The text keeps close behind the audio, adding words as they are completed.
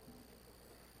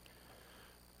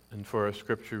And for our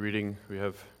scripture reading, we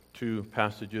have two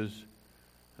passages.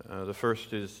 The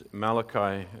first is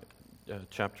Malachi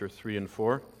chapter 3 and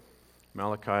 4.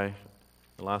 Malachi,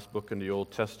 the last book in the Old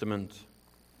Testament.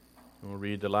 We'll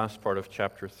read the last part of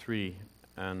chapter 3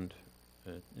 and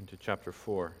into chapter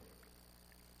 4.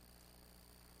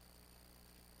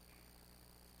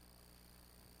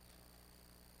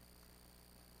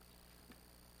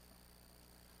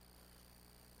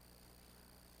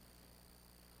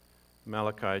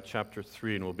 Malachi chapter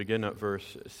 3, and we'll begin at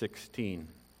verse 16.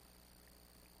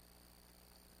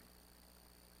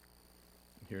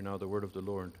 Hear now the word of the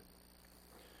Lord.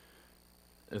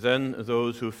 Then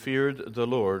those who feared the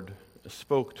Lord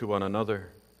spoke to one another,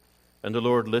 and the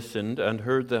Lord listened and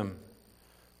heard them.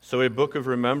 So a book of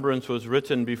remembrance was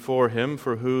written before him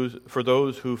for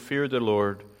those who fear the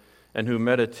Lord and who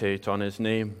meditate on his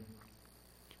name.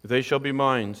 They shall be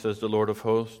mine, says the Lord of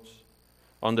hosts,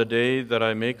 on the day that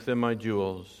I make them my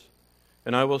jewels,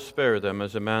 and I will spare them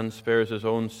as a man spares his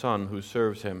own son who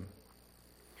serves him.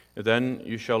 Then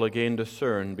you shall again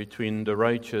discern between the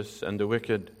righteous and the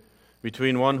wicked,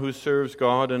 between one who serves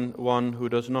God and one who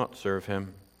does not serve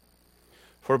him.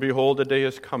 For behold, the day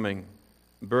is coming,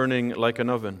 burning like an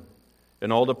oven,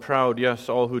 and all the proud, yes,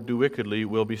 all who do wickedly,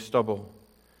 will be stubble.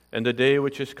 And the day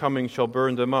which is coming shall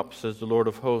burn them up, says the Lord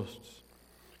of hosts,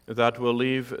 that will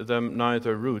leave them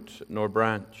neither root nor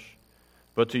branch.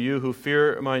 But to you who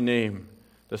fear my name,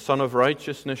 the Son of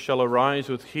Righteousness shall arise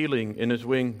with healing in his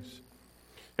wings.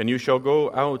 And you shall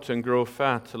go out and grow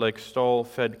fat like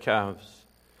stall-fed calves.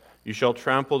 You shall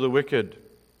trample the wicked,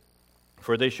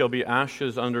 for they shall be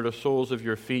ashes under the soles of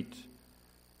your feet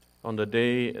on the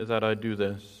day that I do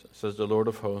this, says the Lord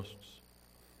of hosts.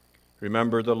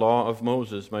 Remember the law of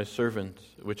Moses, my servant,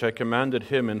 which I commanded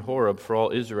him in Horeb for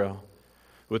all Israel,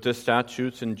 with the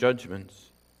statutes and judgments.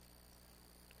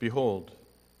 Behold,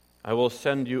 I will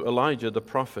send you Elijah the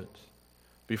prophet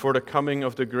before the coming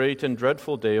of the great and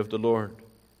dreadful day of the Lord.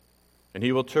 And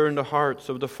he will turn the hearts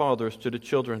of the fathers to the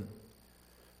children,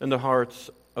 and the hearts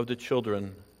of the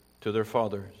children to their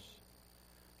fathers,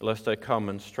 lest I come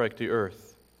and strike the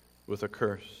earth with a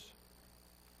curse.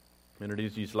 And it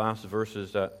is these last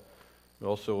verses that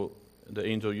also the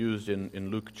angel used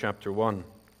in Luke chapter 1.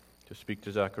 To speak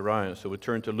to Zechariah. So we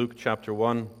turn to Luke chapter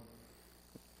 1,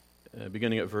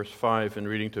 beginning at verse 5 and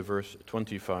reading to verse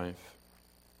 25.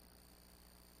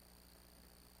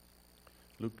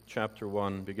 Luke chapter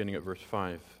 1, beginning at verse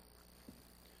 5.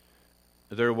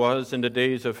 There was in the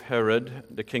days of Herod,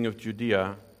 the king of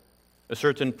Judea, a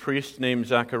certain priest named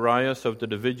Zacharias of the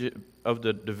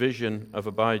division of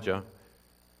Abijah.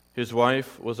 His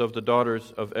wife was of the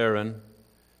daughters of Aaron,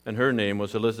 and her name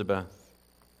was Elizabeth.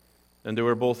 And they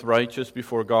were both righteous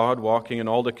before God, walking in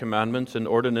all the commandments and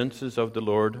ordinances of the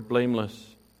Lord,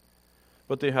 blameless.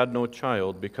 But they had no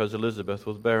child, because Elizabeth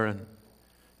was barren,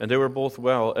 and they were both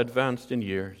well advanced in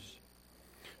years.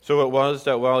 So it was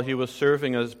that while he was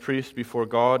serving as priest before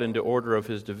God in the order of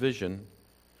his division,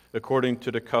 according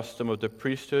to the custom of the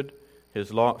priesthood,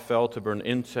 his lot fell to burn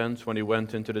incense when he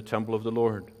went into the temple of the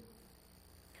Lord.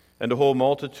 And the whole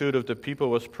multitude of the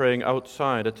people was praying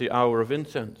outside at the hour of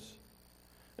incense.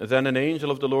 Then an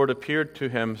angel of the Lord appeared to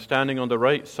him, standing on the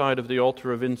right side of the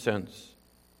altar of incense.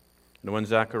 And when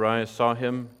Zacharias saw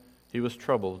him, he was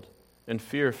troubled, and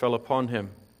fear fell upon him.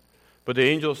 But the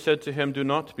angel said to him, Do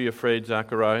not be afraid,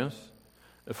 Zacharias,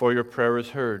 for your prayer is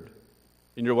heard.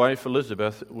 And your wife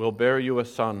Elizabeth will bear you a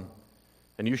son,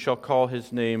 and you shall call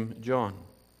his name John.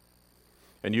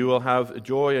 And you will have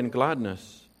joy and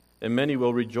gladness, and many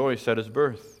will rejoice at his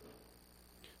birth.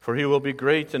 For he will be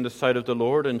great in the sight of the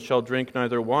Lord, and shall drink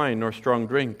neither wine nor strong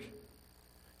drink.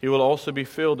 He will also be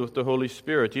filled with the Holy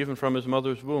Spirit, even from his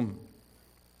mother's womb.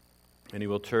 And he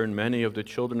will turn many of the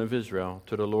children of Israel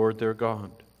to the Lord their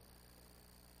God.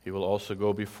 He will also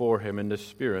go before him in the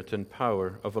spirit and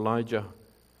power of Elijah,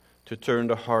 to turn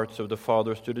the hearts of the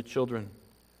fathers to the children,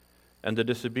 and the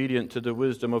disobedient to the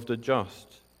wisdom of the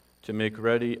just, to make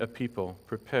ready a people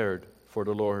prepared for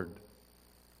the Lord.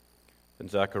 And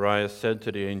Zacharias said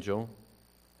to the angel,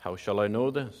 How shall I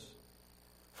know this?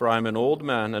 For I am an old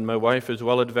man, and my wife is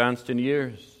well advanced in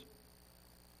years.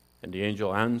 And the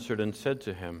angel answered and said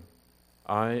to him,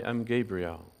 I am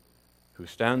Gabriel, who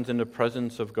stands in the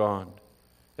presence of God,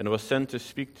 and was sent to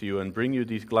speak to you and bring you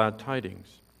these glad tidings.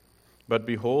 But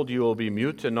behold, you will be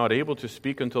mute and not able to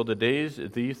speak until the days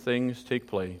these things take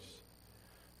place,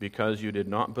 because you did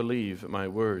not believe my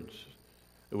words,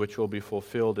 which will be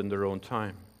fulfilled in their own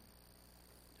time.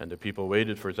 And the people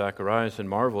waited for Zacharias and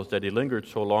marveled that he lingered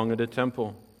so long in the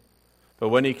temple. But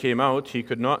when he came out, he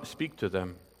could not speak to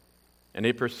them. And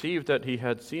they perceived that he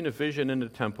had seen a vision in the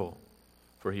temple,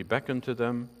 for he beckoned to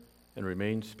them and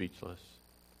remained speechless.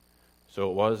 So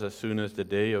it was, as soon as the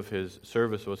day of his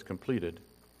service was completed,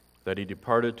 that he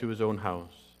departed to his own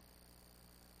house.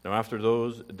 Now after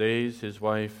those days his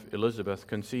wife Elizabeth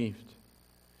conceived,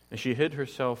 and she hid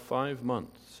herself 5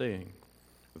 months, saying,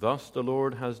 Thus the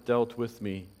Lord has dealt with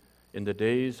me in the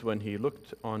days when he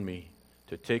looked on me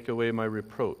to take away my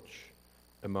reproach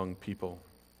among people.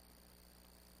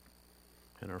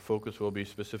 And our focus will be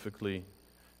specifically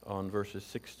on verses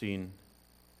 16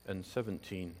 and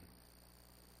 17,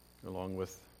 along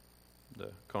with the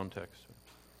context.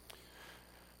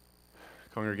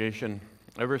 Congregation,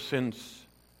 ever since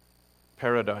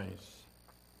paradise,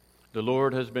 the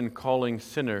Lord has been calling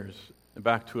sinners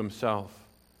back to himself.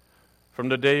 From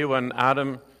the day when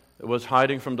Adam was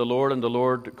hiding from the Lord and the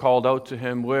Lord called out to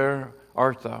him, Where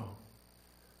art thou?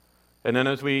 And then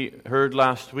as we heard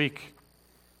last week,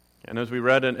 and as we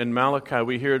read in Malachi,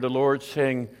 we hear the Lord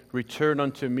saying, Return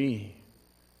unto me,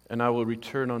 and I will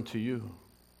return unto you.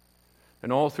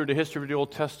 And all through the history of the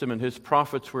Old Testament, his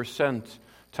prophets were sent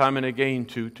time and again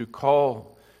to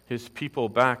call his people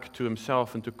back to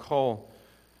himself and to call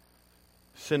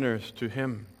sinners to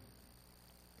him.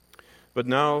 But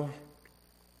now,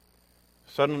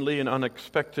 suddenly and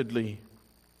unexpectedly,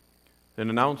 an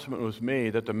announcement was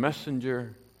made that the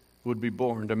messenger would be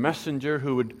born, the messenger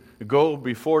who would go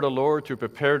before the Lord to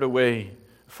prepare the way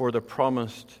for the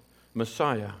promised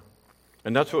Messiah.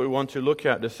 And that's what we want to look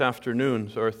at this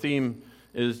afternoon. So our theme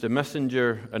is the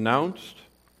messenger announced,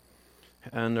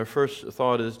 and our first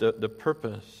thought is the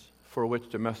purpose for which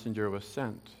the messenger was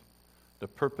sent. The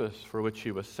purpose for which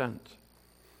he was sent.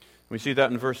 We see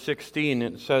that in verse 16.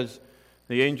 It says,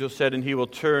 The angel said, And he will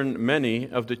turn many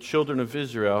of the children of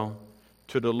Israel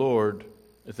to the Lord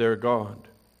their God.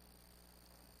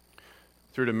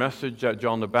 Through the message that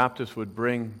John the Baptist would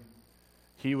bring,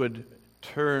 he would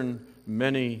turn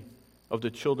many of the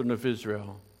children of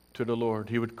Israel to the Lord.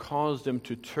 He would cause them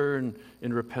to turn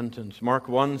in repentance. Mark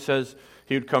 1 says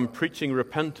he would come preaching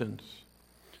repentance.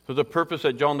 So the purpose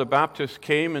that John the Baptist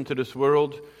came into this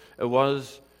world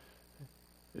was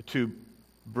to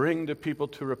bring the people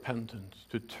to repentance,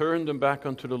 to turn them back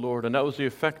unto the Lord. And that was the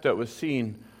effect that was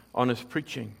seen on his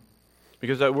preaching.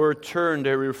 Because that word turn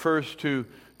there refers to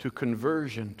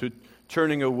conversion, to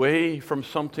turning away from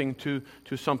something to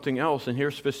something else. And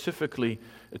here specifically,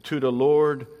 to the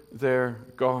Lord their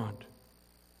God.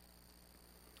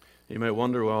 You might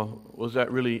wonder, well, was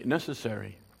that really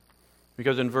necessary?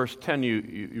 Because in verse 10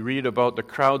 you read about the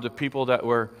crowds of people that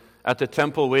were at the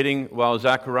temple waiting while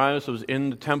Zacharias was in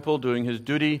the temple doing his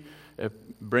duty,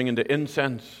 bringing the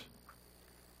incense.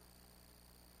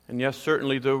 And yes,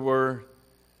 certainly there were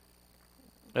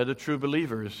the true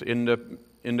believers in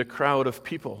the crowd of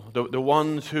people, the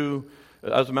ones who,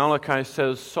 as Malachi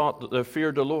says,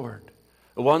 feared the Lord,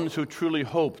 the ones who truly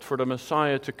hoped for the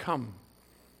Messiah to come.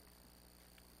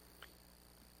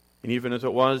 And even as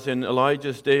it was in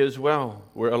Elijah's day as well,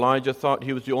 where Elijah thought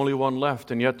he was the only one left,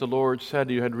 and yet the Lord said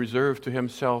he had reserved to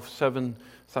himself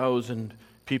 7,000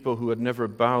 people who had never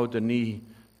bowed the knee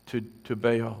to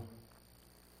Baal.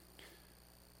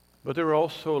 But there were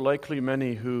also likely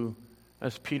many who,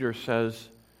 as Peter says,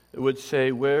 would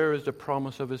say, Where is the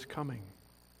promise of his coming?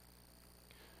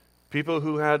 People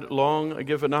who had long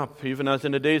given up, even as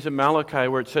in the days of Malachi,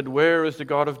 where it said, Where is the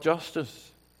God of justice?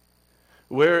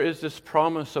 Where is this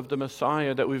promise of the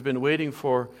Messiah that we've been waiting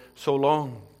for so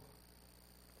long?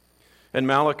 And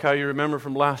Malachi, you remember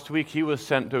from last week, he was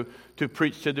sent to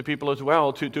preach to the people as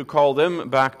well, to call them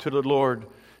back to the Lord,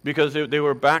 because they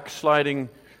were backsliding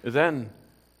then.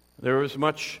 There was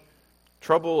much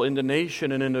trouble in the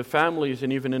nation and in the families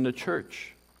and even in the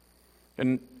church.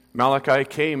 And Malachi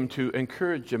came to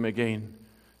encourage them again,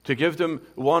 to give them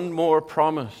one more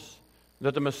promise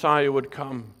that the Messiah would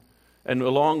come. And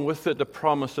along with it, the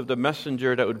promise of the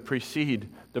messenger that would precede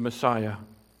the Messiah.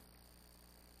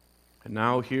 And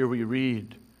now here we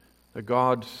read that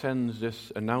God sends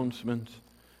this announcement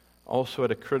also at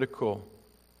a critical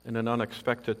and an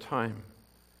unexpected time.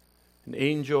 An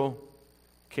angel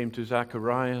came to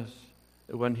Zacharias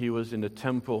when he was in the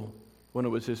temple, when it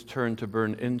was his turn to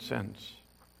burn incense.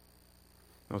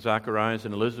 Now Zacharias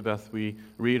and Elizabeth, we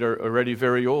read, are already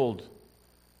very old,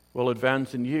 well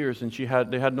advanced in years, and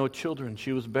they had no children.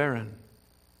 She was barren.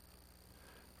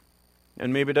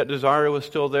 And maybe that desire was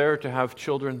still there to have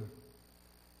children,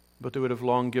 but they would have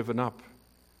long given up.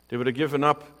 They would have given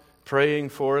up praying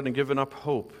for it and given up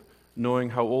hope, knowing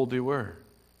how old they were.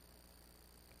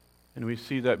 And we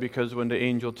see that because when the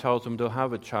angel tells them they'll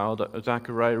have a child,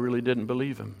 Zachariah really didn't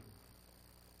believe him.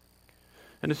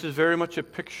 And this is very much a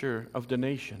picture of the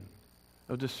nation,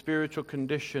 of the spiritual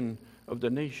condition of the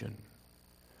nation.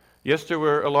 Yes, there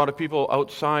were a lot of people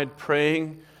outside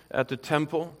praying at the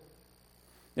temple.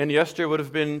 And yes, there would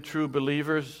have been true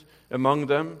believers among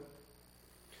them.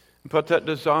 But that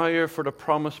desire for the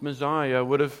promised Messiah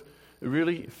would have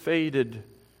really faded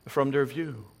from their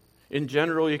view. In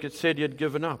general, you could say they had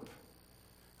given up.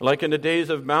 Like in the days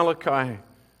of Malachi,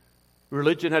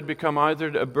 religion had become either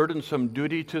a burdensome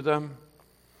duty to them,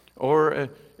 or it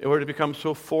had become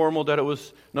so formal that it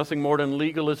was nothing more than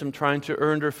legalism trying to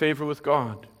earn their favor with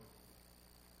God.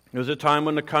 There was a time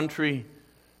when the country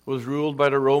was ruled by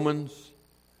the Romans.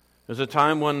 There was a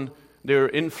time when they were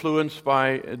influenced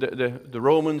by the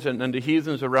Romans and the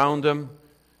heathens around them.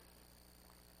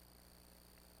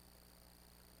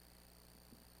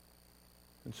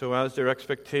 And so as their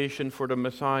expectation for the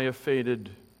Messiah faded,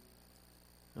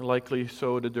 likely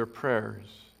so did their prayers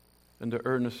and the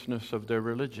earnestness of their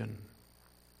religion.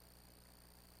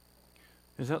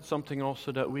 Is that something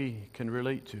also that we can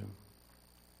relate to?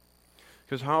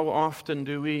 Because how often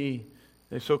do we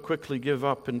so quickly give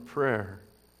up in prayer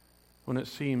when it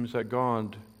seems that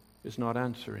God is not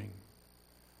answering?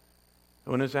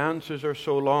 When His answers are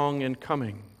so long in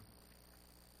coming?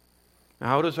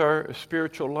 How does our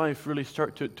spiritual life really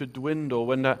start to dwindle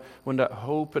when that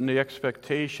hope and the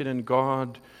expectation in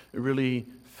God really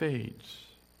fades?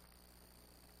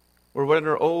 Or when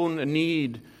our own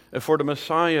need for the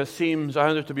Messiah seems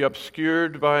either to be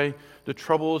obscured by the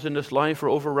troubles in this life or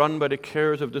overrun by the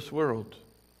cares of this world?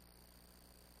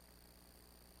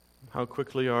 How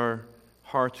quickly our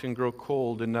hearts can grow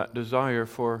cold in that desire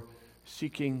for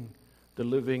seeking the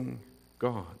living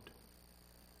God.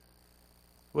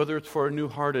 Whether it's for a new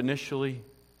heart initially,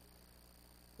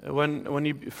 when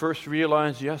you first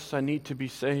realize, yes, I need to be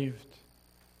saved.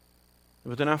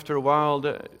 But then after a while,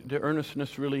 the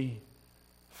earnestness really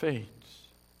fades.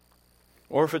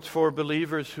 Or if it's for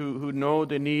believers who know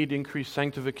they need increased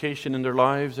sanctification in their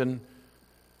lives, and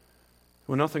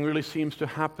when nothing really seems to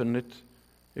happen,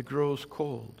 it grows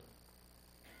cold.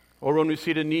 Or when we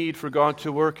see the need for God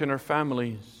to work in our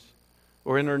families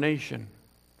or in our nation,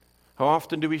 how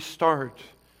often do we start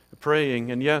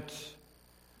praying, and yet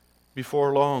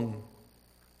before long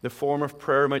the form of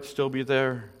prayer might still be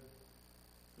there,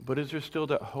 but is there still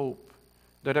that hope,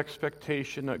 that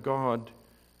expectation that God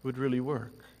would really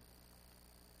work?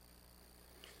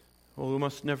 Well, we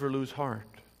must never lose heart.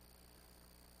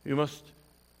 We must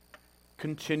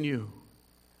continue,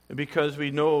 because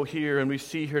we know here and we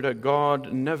see here that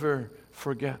God never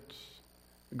forgets.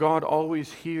 God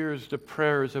always hears the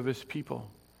prayers of His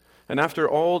people. And after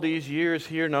all these years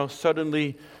here, now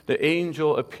suddenly the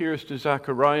angel appears to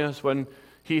Zacharias when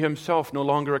he himself no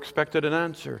longer expected an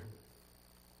answer.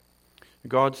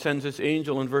 God sends His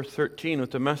angel in verse 13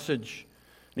 with a message.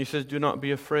 And He says, "Do not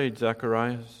be afraid,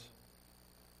 Zacharias,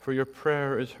 for your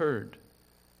prayer is heard.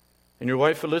 And your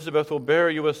wife Elizabeth will bear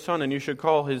you a son, and you should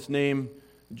call his name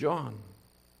John."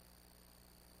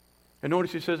 And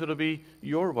notice He says it'll be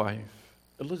your wife,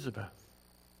 Elizabeth.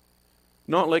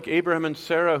 Not like Abraham and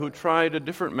Sarah, who tried a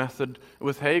different method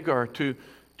with Hagar to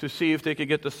see if they could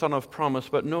get the son of promise.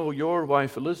 But no, your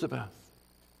wife, Elizabeth.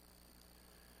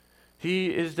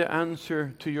 He is the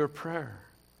answer to your prayer.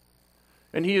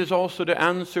 And He is also the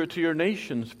answer to your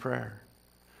nation's prayer.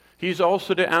 He's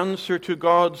also the answer to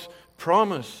God's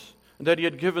promise that He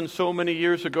had given so many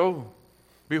years ago.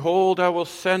 "Behold, I will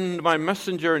send my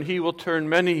messenger, and he will turn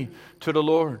many to the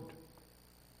Lord.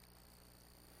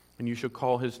 And you shall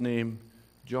call his name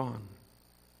John."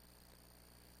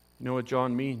 You know what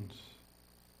John means?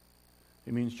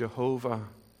 It means Jehovah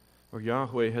or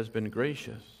Yahweh has been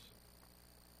gracious.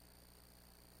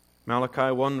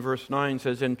 Malachi 1 verse 9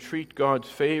 says, "Entreat God's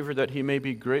favor that He may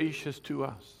be gracious to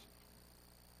us."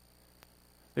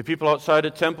 The people outside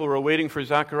the temple were waiting for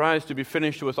Zacharias to be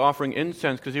finished with offering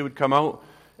incense, because he would come out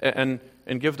and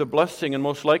give the blessing, and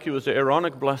most likely it was the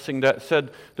Aaronic blessing that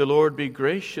said, "The Lord be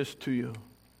gracious to you."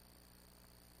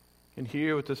 And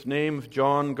here with this name of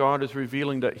John, God is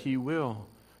revealing that He will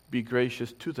be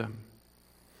gracious to them,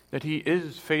 that He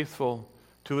is faithful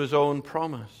to His own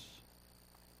promise.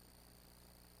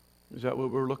 Is that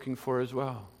what we're looking for as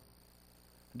well?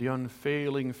 The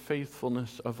unfailing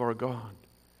faithfulness of our God,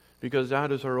 because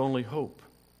that is our only hope.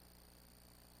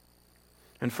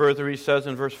 And further He says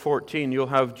in verse 14, "You'll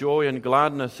have joy and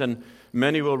gladness, and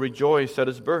many will rejoice at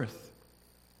His birth."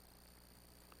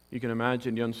 You can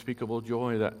imagine the unspeakable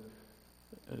joy that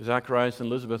Zacharias and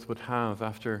Elizabeth would have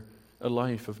after a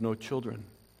life of no children.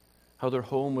 How their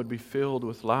home would be filled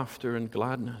with laughter and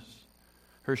gladness.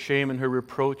 Her shame and her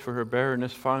reproach for her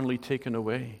barrenness finally taken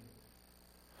away.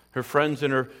 Her friends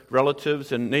and her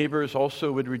relatives and neighbors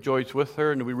also would rejoice with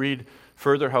her. And we read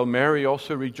further how Mary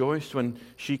also rejoiced when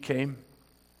she came.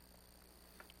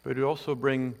 but it would also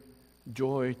bring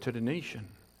joy to the nation.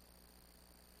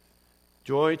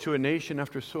 Joy to a nation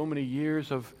after so many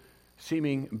years of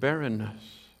seeming barrenness.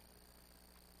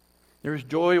 There's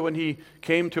joy when he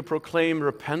came to proclaim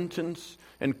repentance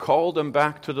and called them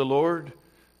back to the Lord.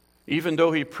 Even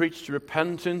though he preached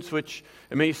repentance, which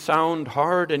may sound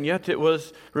hard, and yet it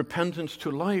was repentance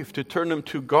to life, to turn them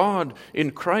to God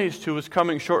in Christ who was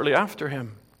coming shortly after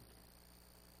him.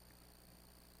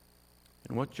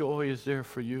 And what joy is there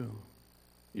for you,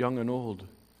 young and old,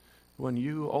 when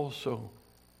you also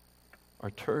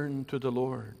are turned to the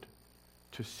Lord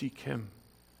to seek him,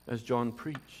 as John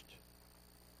preached.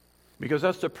 Because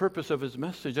that's the purpose of his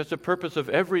message. That's the purpose of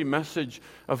every message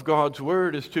of God's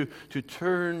word, is to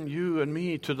turn you and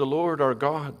me to the Lord our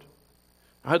God,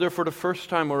 either for the first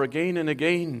time or again and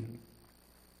again.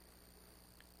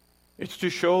 It's to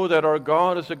show that our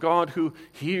God is a God who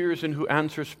hears and who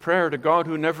answers prayer, the God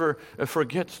who never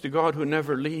forgets, the God who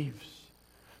never leaves,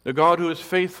 the God who is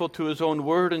faithful to his own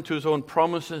word and to his own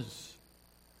promises,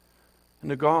 and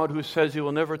the God who says he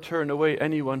will never turn away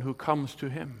anyone who comes to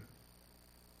him.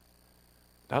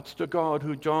 That's the God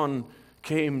who John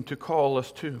came to call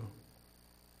us to.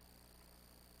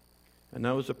 And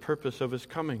that was the purpose of his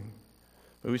coming.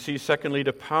 But we see, secondly,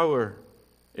 the power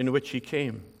in which he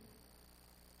came.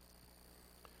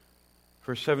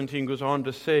 Verse 17 goes on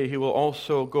to say, he will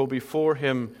also go before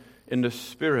him in the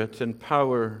spirit and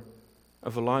power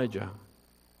of Elijah.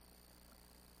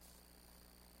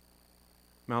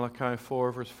 Malachi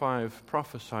 4 verse 5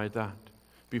 prophesied that.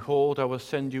 Behold, I will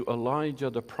send you Elijah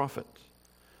the prophet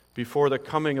before the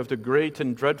coming of the great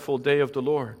and dreadful day of the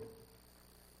Lord.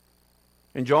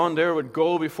 And John there would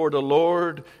go before the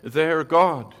Lord their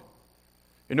God.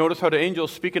 You notice how the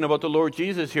angel's speaking about the Lord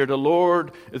Jesus here, the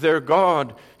Lord their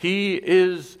God. He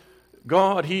is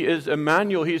God. He is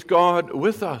Emmanuel. He's God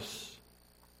with us.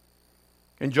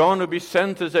 And John would be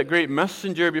sent as that great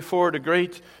messenger before the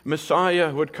great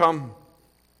Messiah would come.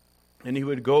 And he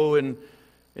would go in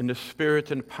the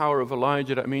spirit and power of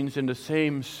Elijah. That means in the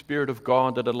same Spirit of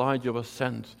God that Elijah was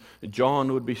sent,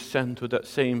 John would be sent with that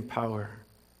same power.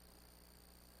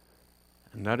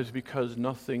 And that is because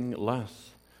nothing less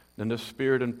than the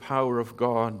Spirit and power of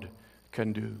God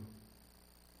can do.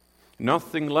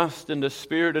 Nothing less than the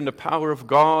Spirit and the power of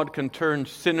God can turn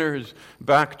sinners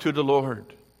back to the Lord.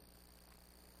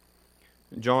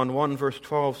 John 1 verse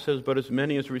 12 says, but as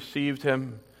many as received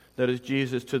him, that is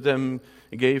Jesus, to them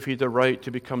gave he the right to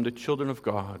become the children of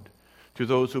God, to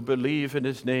those who believe in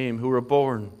his name, who were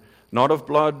born, not of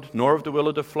blood, nor of the will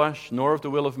of the flesh, nor of the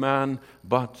will of man,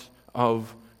 but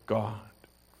of God.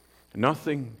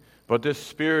 Nothing but this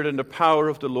Spirit and the power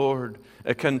of the Lord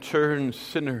can turn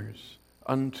sinners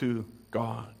unto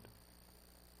God.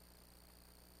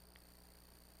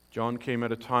 John came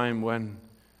at a time when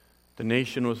the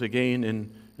nation was again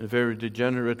in a very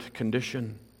degenerate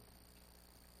condition.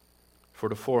 For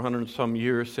the 400 and some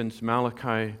years since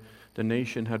Malachi, the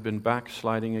nation had been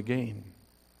backsliding again.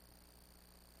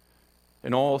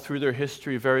 And all through their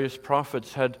history, various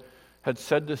prophets had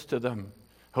said this to them.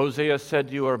 Hosea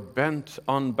said, you are bent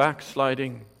on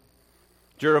backsliding.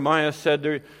 Jeremiah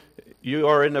said, you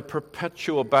are in a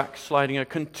perpetual backsliding, a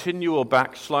continual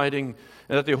backsliding,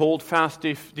 and that they hold fast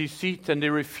deceit and they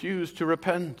refuse to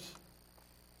repent.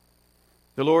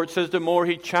 The Lord says the more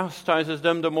he chastises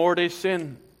them, the more they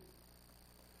sin.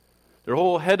 Their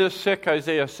whole head is sick,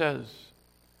 Isaiah says.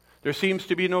 There seems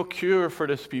to be no cure for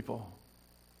this people.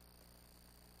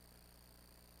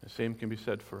 The same can be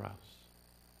said for us.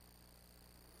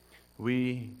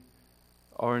 We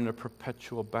are in a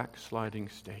perpetual backsliding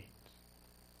state.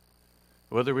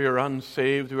 Whether we are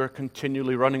unsaved, we are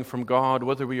continually running from God.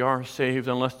 Whether we are saved,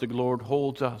 unless the Lord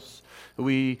holds us,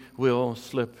 we will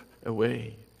slip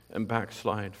away and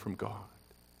backslide from God.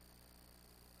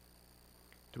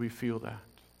 Do we feel that?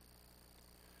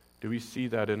 Do we see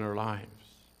that in our lives?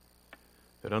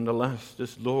 That unless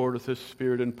this Lord with his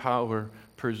Spirit and power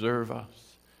preserve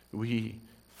us, we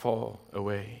fall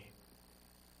away.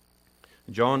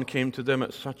 John came to them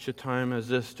at such a time as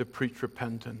this to preach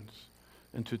repentance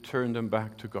and to turn them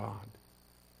back to God.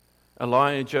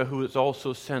 Elijah, who was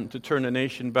also sent to turn the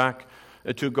nation back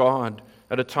to God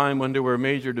at a time when there were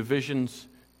major divisions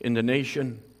in the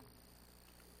nation.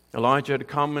 Elijah had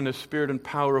come in the Spirit and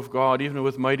power of God, even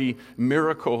with mighty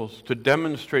miracles, to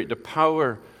demonstrate the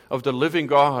power of the living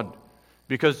God,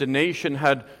 because the nation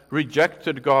had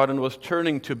rejected God and was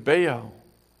turning to Baal.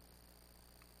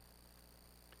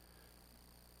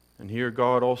 And here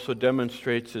God also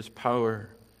demonstrates his power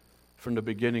from the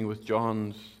beginning with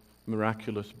John's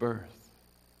miraculous birth.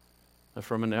 That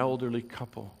from an elderly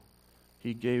couple,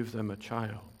 he gave them a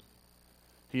child.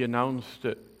 He announced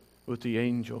it with the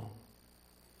angel.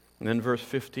 And then verse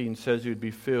 15 says he would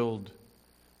be filled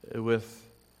with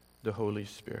the Holy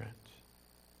Spirit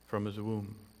from his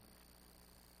womb.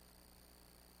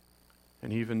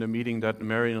 And even the meeting that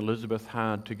Mary and Elizabeth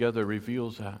had together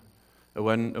reveals that.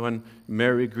 When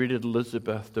Mary greeted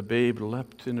Elizabeth, the babe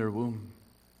leapt in her womb.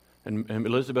 And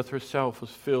Elizabeth herself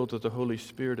was filled with the Holy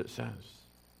Spirit, it says.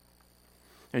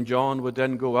 And John would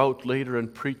then go out later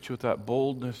and preach with that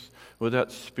boldness, with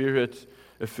that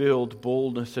Spirit-filled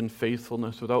boldness and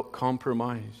faithfulness, without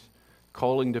compromise,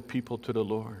 calling the people to the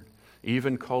Lord,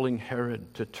 even calling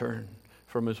Herod to turn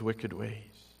from his wicked ways.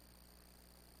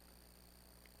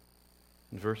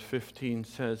 And verse 15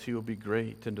 says he will be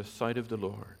great in the sight of the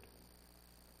Lord.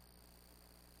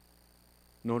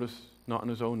 Notice, not in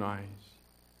his own eyes.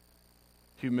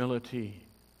 Humility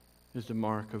is the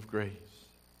mark of grace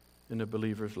in a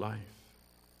believer's life.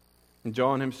 And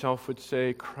John himself would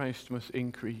say, Christ must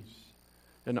increase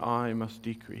and I must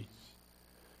decrease.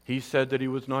 He said that he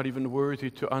was not even worthy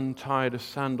to untie the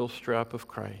sandal strap of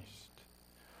Christ.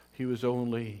 He was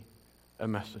only a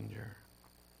messenger.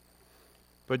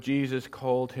 But Jesus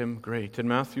called him great. In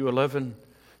Matthew 11,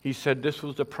 he said this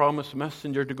was the promised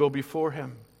messenger to go before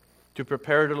him, to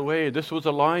prepare the way. This was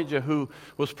Elijah who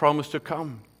was promised to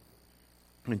come.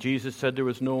 And Jesus said there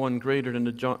was no one greater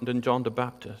than John the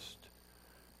Baptist.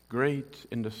 Great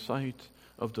in the sight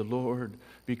of the Lord,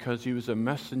 because he was a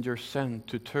messenger sent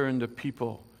to turn the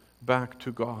people back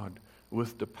to God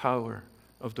with the power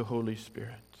of the Holy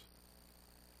Spirit.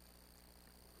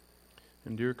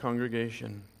 And dear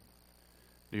congregation,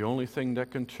 the only thing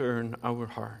that can turn our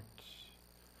hearts,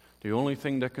 the only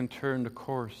thing that can turn the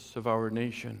course of our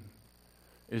nation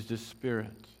is the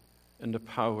Spirit and the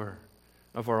power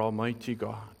of our Almighty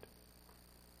God.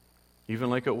 Even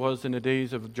like it was in the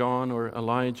days of John or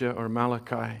Elijah or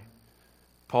Malachi,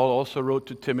 Paul also wrote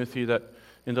to Timothy that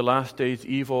in the last days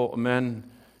evil men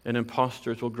and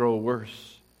impostors will grow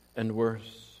worse and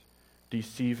worse,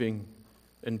 deceiving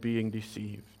and being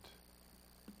deceived.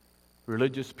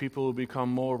 Religious people will become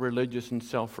more religious and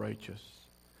self-righteous.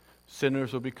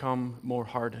 Sinners will become more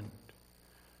hardened.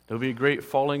 There will be a great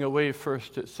falling away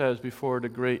first, it says, before the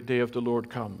great day of the Lord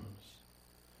comes.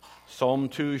 Psalm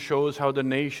 2 shows how the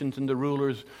nations and the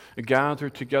rulers gather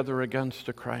together against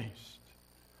the Christ.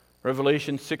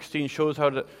 Revelation 16 shows how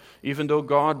that even though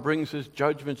God brings his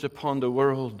judgments upon the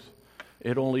world,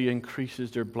 it only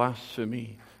increases their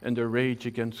blasphemy and their rage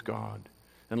against God.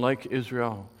 And like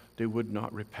Israel, they would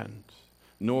not repent,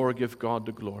 nor give God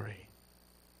the glory.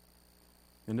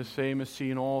 And the same is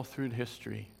seen all through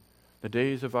history. The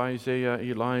days of Isaiah,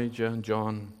 Elijah, and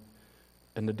John,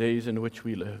 and the days in which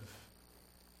we live.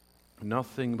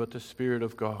 Nothing but the Spirit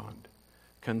of God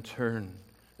can turn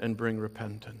and bring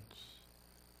repentance.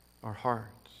 Our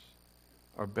hearts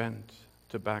are bent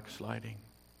to backsliding.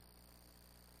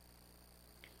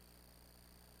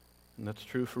 And that's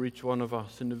true for each one of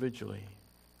us individually.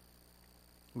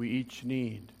 We each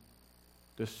need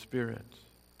the Spirit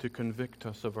to convict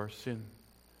us of our sin,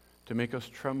 to make us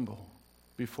tremble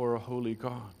before a holy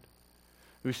God.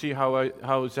 We see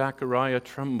how Zechariah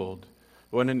trembled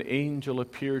when an angel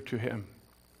appeared to him.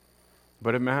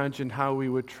 But imagine how we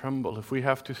would tremble if we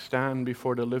have to stand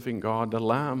before the living God, the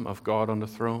Lamb of God on the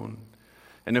throne,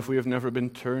 and if we have never been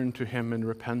turned to him in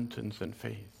repentance and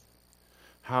faith.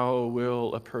 How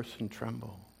will a person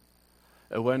tremble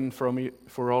when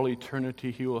for all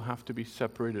eternity he will have to be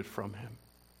separated from him?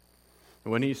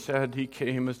 When he said he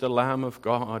came as the Lamb of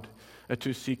God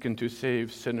to seek and to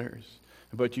save sinners,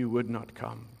 but you would not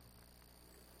come.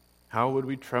 How would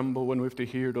we tremble when we have to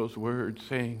hear those words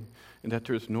saying that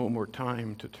there's no more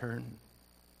time to turn?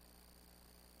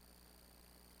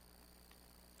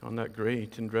 On that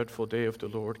great and dreadful day of the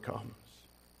Lord comes.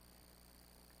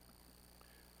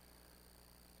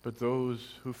 But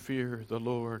those who fear the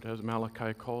Lord, as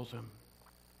Malachi calls them,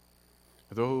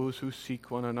 those who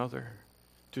seek one another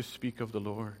to speak of the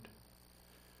Lord.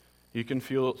 You can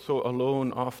feel so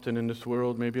alone often in this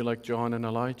world, maybe like John and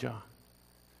Elijah.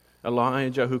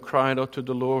 Elijah who cried out to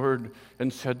the Lord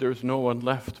and said, "There's no one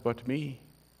left but me."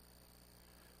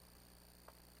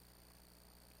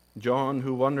 John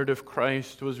who wondered if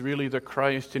Christ was really the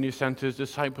Christ, and he sent his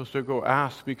disciples to go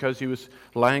ask because he was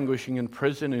languishing in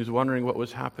prison and he was wondering what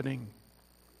was happening.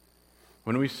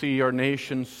 When we see our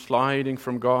nation sliding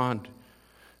from God,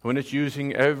 when it's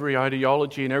using every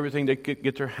ideology and everything they could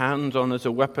get their hands on as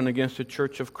a weapon against the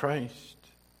church of Christ,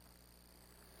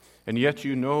 and yet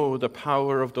you know the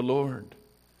power of the Lord,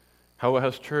 how it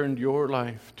has turned your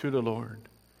life to the Lord,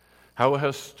 how it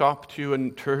has stopped you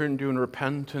and turned you in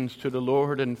repentance to the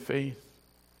Lord in faith.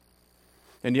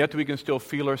 And yet we can still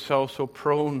feel ourselves so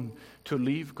prone to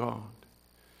leave God,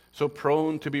 so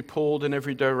prone to be pulled in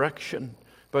every direction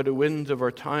by the winds of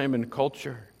our time and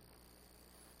culture.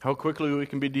 How quickly we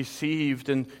can be deceived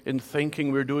in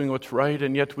thinking we're doing what's right,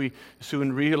 and yet we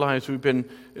soon realize we've been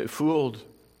fooled.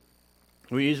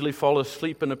 We easily fall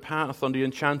asleep in a path on the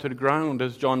enchanted ground,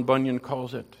 as John Bunyan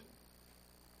calls it.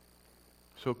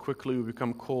 So quickly we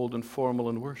become cold and formal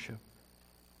in worship.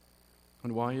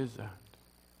 And why is that?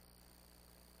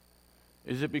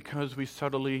 Is it because we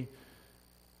subtly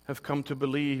have come to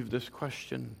believe this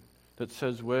question that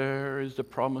says, where is the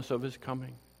promise of his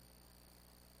coming?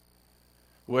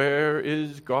 Where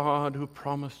is God who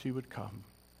promised he would come?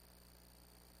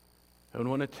 And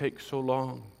when it takes so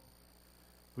long,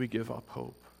 we give up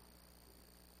hope.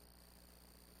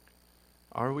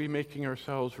 Are we making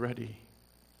ourselves ready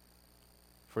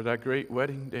for that great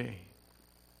wedding day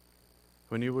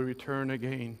when he will return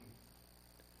again?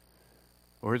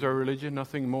 Or is our religion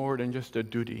nothing more than just a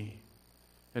duty,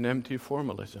 an empty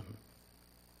formalism?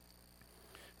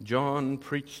 John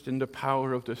preached in the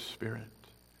power of the Spirit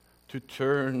to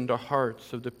turn the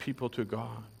hearts of the people to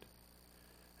God.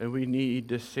 And we need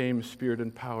the same Spirit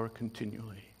and power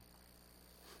continually.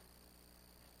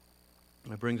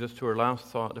 That brings us to our last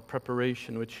thought, the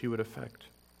preparation which he would effect.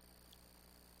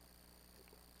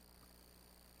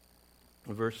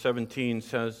 Verse 17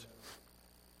 says,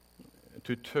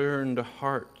 to turn the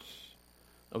hearts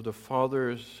of the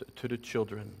fathers to the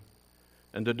children,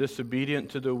 and the disobedient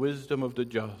to the wisdom of the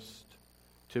just,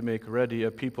 to make ready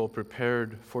a people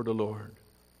prepared for the Lord.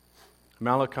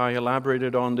 Malachi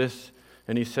elaborated on this,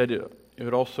 and he said it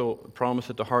would also promise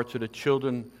that the hearts of the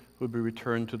children would be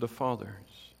returned to the fathers.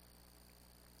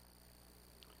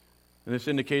 And this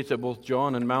indicates that both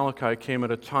John and Malachi came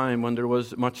at a time when there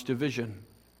was much division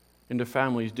in the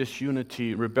families,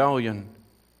 disunity, rebellion,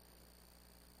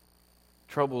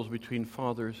 troubles between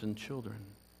fathers and children.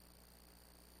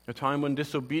 A time when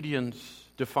disobedience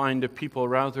defined the people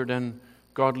rather than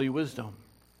godly wisdom.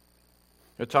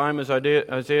 A time, as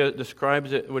Isaiah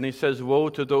describes it, when he says, woe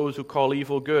to those who call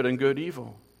evil good and good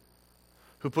evil,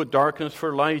 who put darkness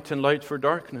for light and light for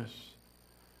darkness,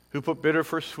 who put bitter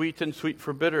for sweet and sweet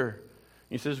for bitter.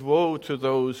 He says, woe to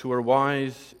those who are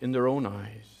wise in their own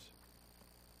eyes.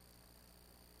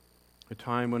 A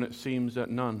time when it seems that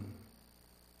none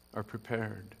are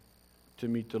prepared to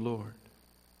meet the Lord.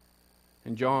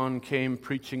 And John came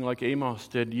preaching like Amos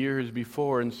did years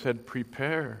before and said,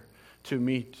 prepare to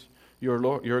meet your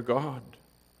Lord, your God.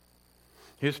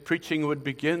 His preaching would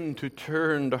begin to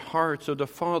turn the hearts of the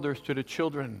fathers to the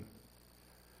children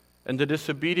and the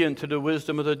disobedient to the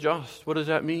wisdom of the just. What does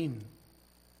that mean?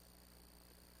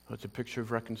 Well, it's a picture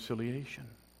of reconciliation.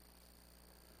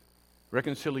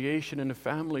 Reconciliation in the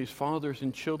families, fathers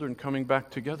and children coming back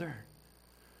together.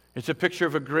 It's a picture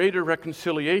of a greater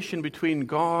reconciliation between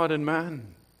God and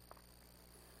man.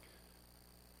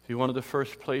 See, one of the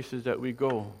first places that we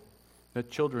go, that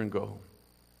children go,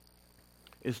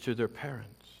 is to their parents.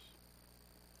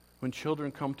 When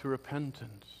children come to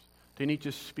repentance, they need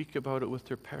to speak about it with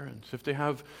their parents. If they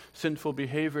have sinful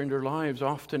behavior in their lives,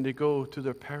 often they go to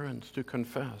their parents to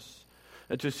confess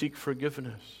and to seek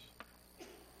forgiveness.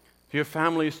 Your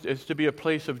family is to be a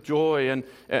place of joy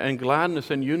and gladness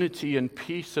and unity and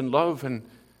peace and love. And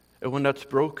when that's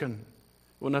broken,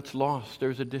 when that's lost,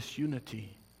 there's a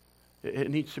disunity.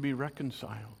 It needs to be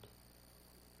reconciled.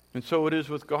 And so it is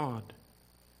with God.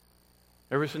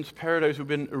 Ever since paradise, we've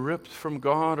been ripped from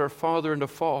God, our Father, in the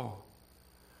fall.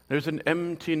 There's an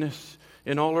emptiness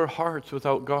in all our hearts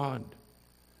without God.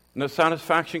 And the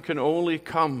satisfaction can only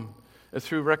come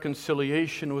through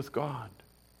reconciliation with God.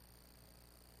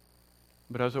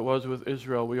 But as it was with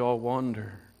Israel, we all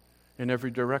wander in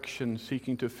every direction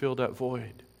seeking to fill that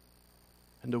void.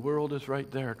 And the world is right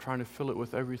there trying to fill it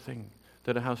with everything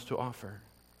that it has to offer.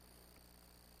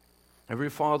 Every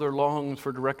father longs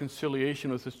for the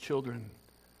reconciliation with his children.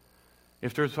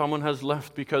 If there's someone has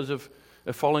left because of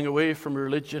falling away from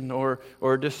religion or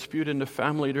a dispute in the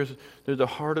family, there's the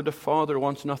heart of the father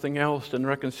wants nothing else than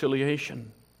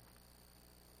reconciliation.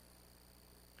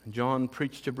 John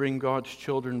preached to bring God's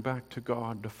children back to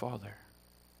God the Father.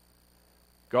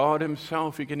 God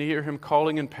himself, you can hear him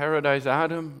calling in paradise,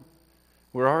 Adam,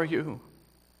 where are you?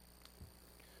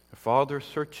 A father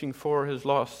searching for his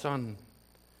lost son.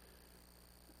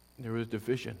 There was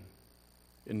division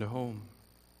in the home.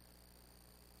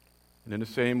 And in the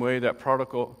same way that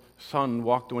prodigal son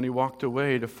when he walked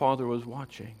away, the father was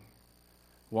watching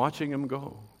him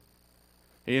go.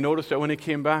 And you notice that when he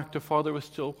came back, the father was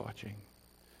still watching,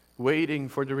 waiting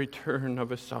for the return of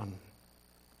his son.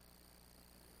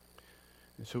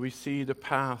 And so we see the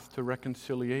path to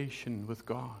reconciliation with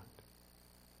God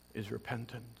is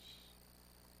repentance.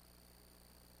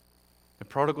 The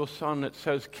prodigal son, it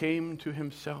says, came to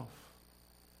himself.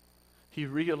 He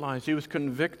realized, he was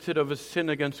convicted of his sin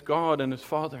against God and his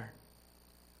Father.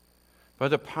 By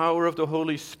the power of the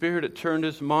Holy Spirit, it turned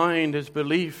his mind, his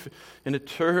belief, and it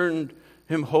turned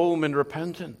him home in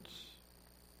repentance.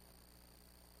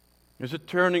 There's a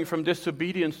turning from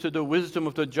disobedience to the wisdom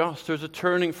of the just. There's a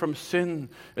turning from sin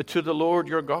to the Lord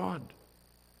your God.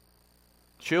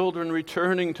 Children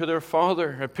returning to their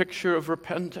father, a picture of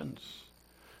repentance.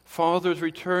 Fathers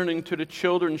returning to the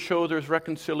children show there's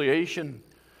reconciliation.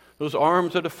 Those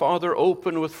arms of the Father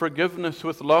open with forgiveness,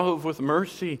 with love, with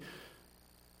mercy,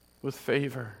 with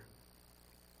favor.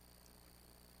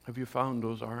 Have you found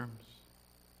those arms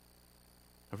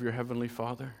of your Heavenly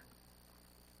Father?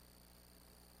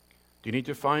 Do you need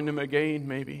to find Him again,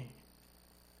 maybe?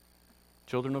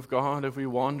 Children of God, have we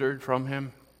wandered from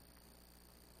Him?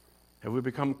 Have we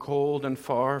become cold and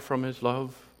far from His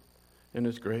love and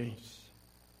His grace?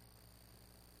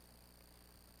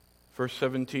 Verse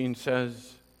 17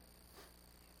 says,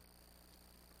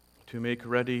 to make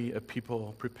ready a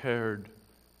people prepared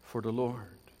for the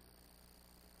Lord.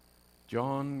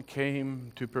 John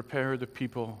came to prepare the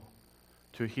people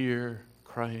to hear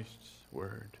Christ's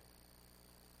word.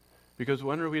 Because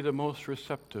when are we the most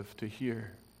receptive to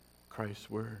hear Christ's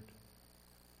word?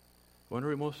 When are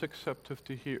we most receptive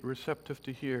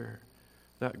to hear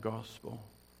that gospel?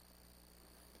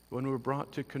 When we're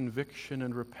brought to conviction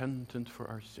and repentance for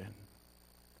our sin.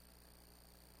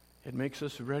 It makes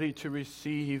us ready to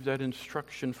receive that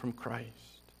instruction from Christ.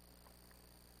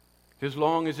 As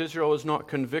long as Israel was not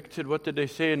convicted, what did they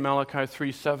say in Malachi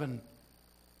 3:7?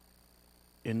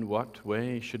 In what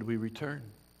way should we return?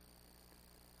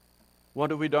 What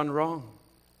have we done wrong?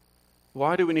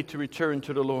 Why do we need to return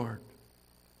to the Lord?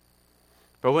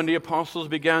 But when the apostles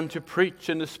began to preach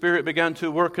and the Spirit began to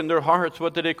work in their hearts,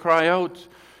 what did they cry out?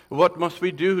 What must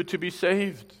we do to be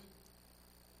saved?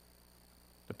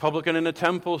 The publican in the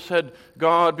temple said,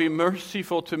 God, be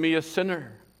merciful to me, a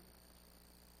sinner.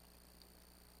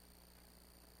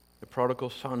 The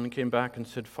prodigal son came back and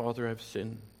said, Father, I've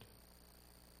sinned.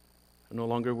 I'm no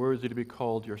longer worthy to be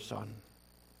called your son.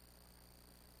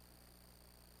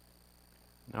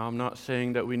 Now, I'm not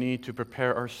saying that we need to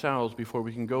prepare ourselves before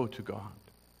we can go to God.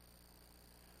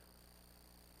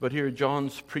 But here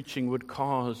John's preaching would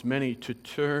cause many to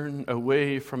turn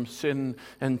away from sin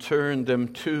and turn them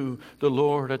to the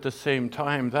Lord at the same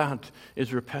time. That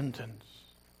is repentance.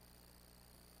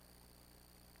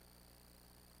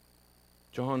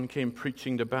 John came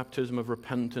preaching the baptism of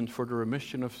repentance for the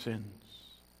remission of sins.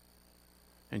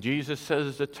 And Jesus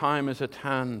says the time is at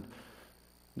hand.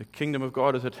 The kingdom of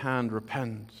God is at hand.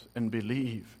 Repent and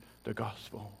believe the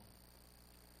gospel.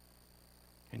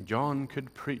 And John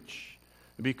could preach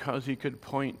because he could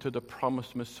point to the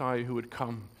promised Messiah who would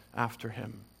come after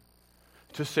him.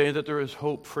 To say that there is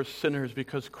hope for sinners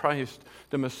because Christ,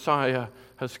 the Messiah,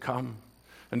 has come.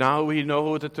 And now we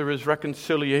know that there is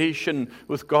reconciliation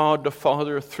with God the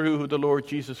Father through the Lord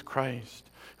Jesus Christ,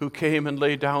 who came and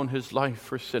laid down his life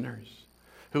for sinners,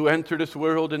 who entered this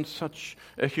world in such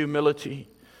a humility,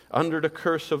 under the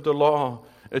curse of the law,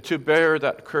 to bear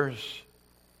that curse.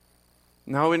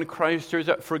 Now in Christ there's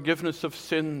that forgiveness of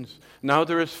sins. Now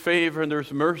there is favor and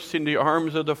there's mercy in the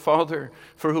arms of the Father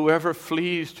for whoever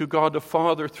flees to God the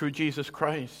Father through Jesus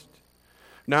Christ.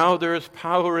 Now there is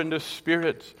power in the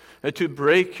Spirit to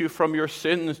break you from your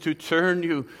sins, to turn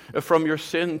you from your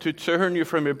sin, to turn you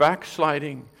from your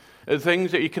backsliding,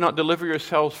 things that you cannot deliver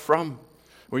yourselves from,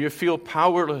 where you feel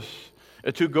powerless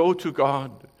to go to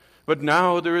God. But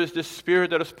now there is this Spirit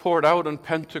that is poured out on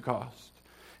Pentecost.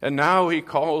 And now he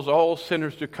calls all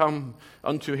sinners to come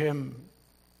unto him.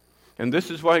 And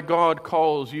this is why God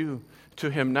calls you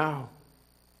to him now.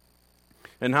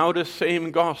 And how this same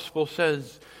gospel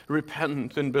says,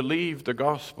 repent and believe the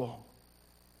gospel.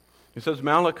 It says,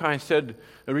 Malachi said,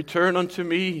 return unto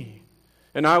me,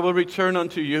 and I will return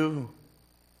unto you.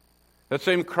 That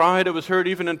same cry that was heard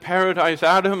even in paradise,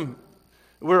 Adam,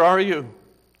 where are you?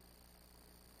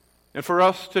 And for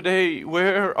us today,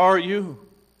 where are you?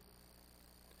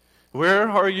 Where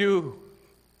are you?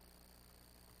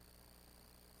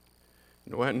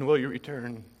 And when will you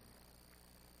return?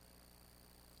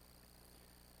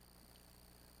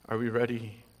 Are we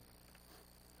ready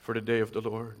for the day of the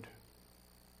Lord?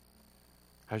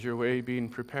 Has your way been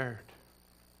prepared?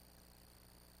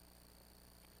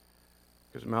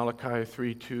 Because Malachi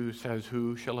 3:2 says,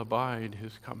 who shall abide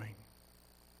his coming?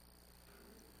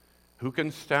 Who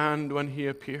can stand when he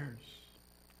appears?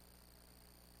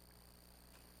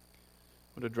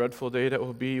 What a dreadful day that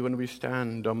will be when we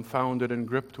stand dumbfounded and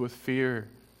gripped with fear,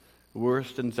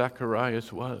 worse than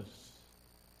Zacharias was,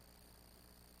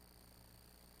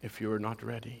 if you are not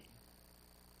ready.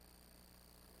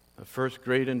 The first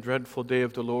great and dreadful day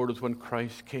of the Lord is when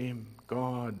Christ came,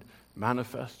 God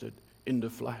manifested in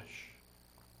the flesh.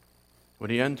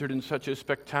 When he entered in such a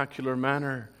spectacular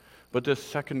manner, but this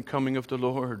second coming of the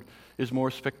Lord is more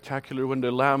spectacular when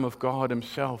the Lamb of God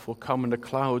himself will come in the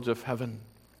clouds of heaven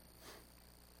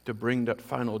to bring that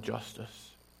final justice.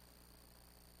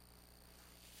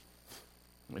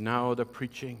 And now the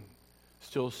preaching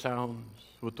still sounds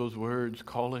with those words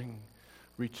calling,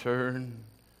 "Return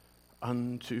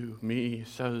unto me,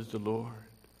 says the Lord,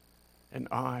 and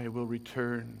I will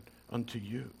return unto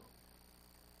you."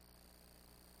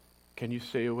 Can you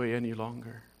stay away any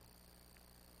longer?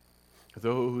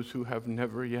 Those who have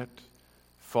never yet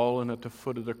fallen at the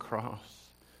foot of the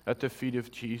cross, at the feet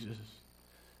of Jesus,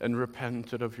 and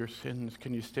repented of your sins,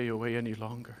 can you stay away any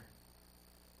longer?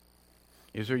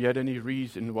 Is there yet any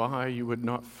reason why you would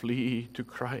not flee to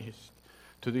Christ,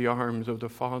 to the arms of the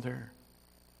Father,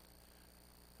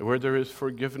 where there is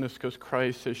forgiveness because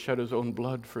Christ has shed his own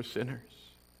blood for sinners,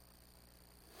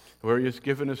 where he has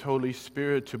given his Holy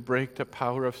Spirit to break the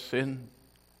power of sin?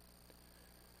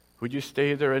 Would you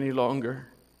stay there any longer?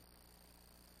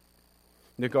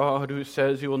 The God who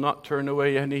says he will not turn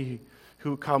away any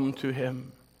who come to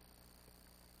him.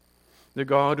 The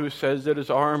God who says that his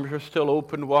arms are still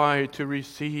open wide to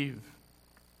receive.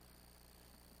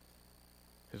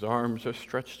 His arms are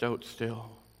stretched out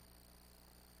still.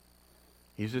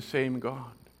 He's the same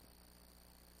God,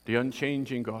 the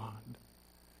unchanging God,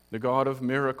 the God of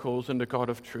miracles and the God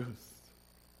of truth.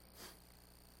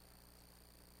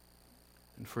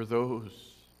 And for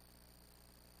those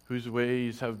whose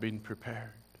ways have been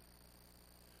prepared,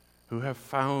 who have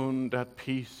found that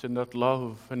peace and that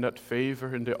love and that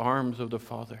favor in the arms of the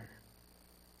Father,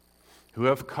 who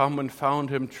have come and found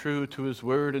him true to his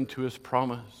word and to his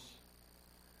promise,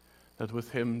 that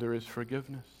with him there is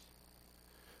forgiveness,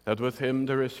 that with him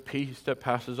there is peace that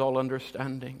passes all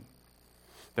understanding,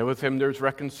 that with him there's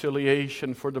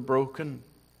reconciliation for the broken.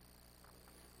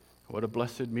 What a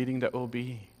blessed meeting that will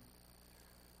be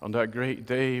on that great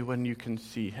day when you can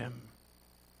see him,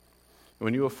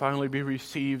 when you will finally be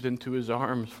received into his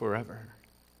arms forever,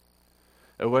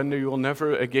 and when you will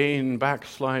never again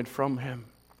backslide from him,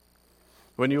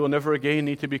 when you will never again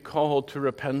need to be called to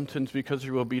repentance because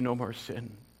there will be no more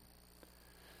sin,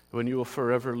 when you will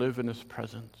forever live in his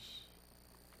presence,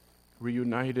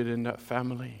 reunited in that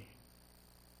family,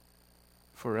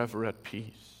 forever at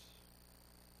peace.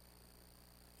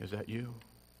 Is that you?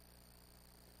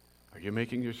 Are you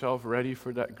making yourself ready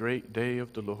for that great day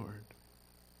of the Lord?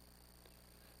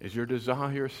 Is your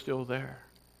desire still there?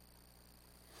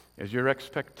 Is your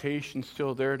expectation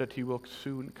still there that he will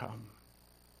soon come?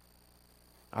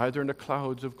 Either in the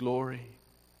clouds of glory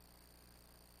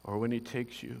or when he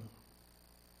takes you.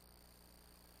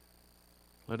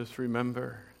 Let us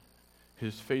remember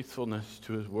his faithfulness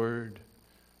to his word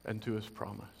and to his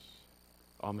promise.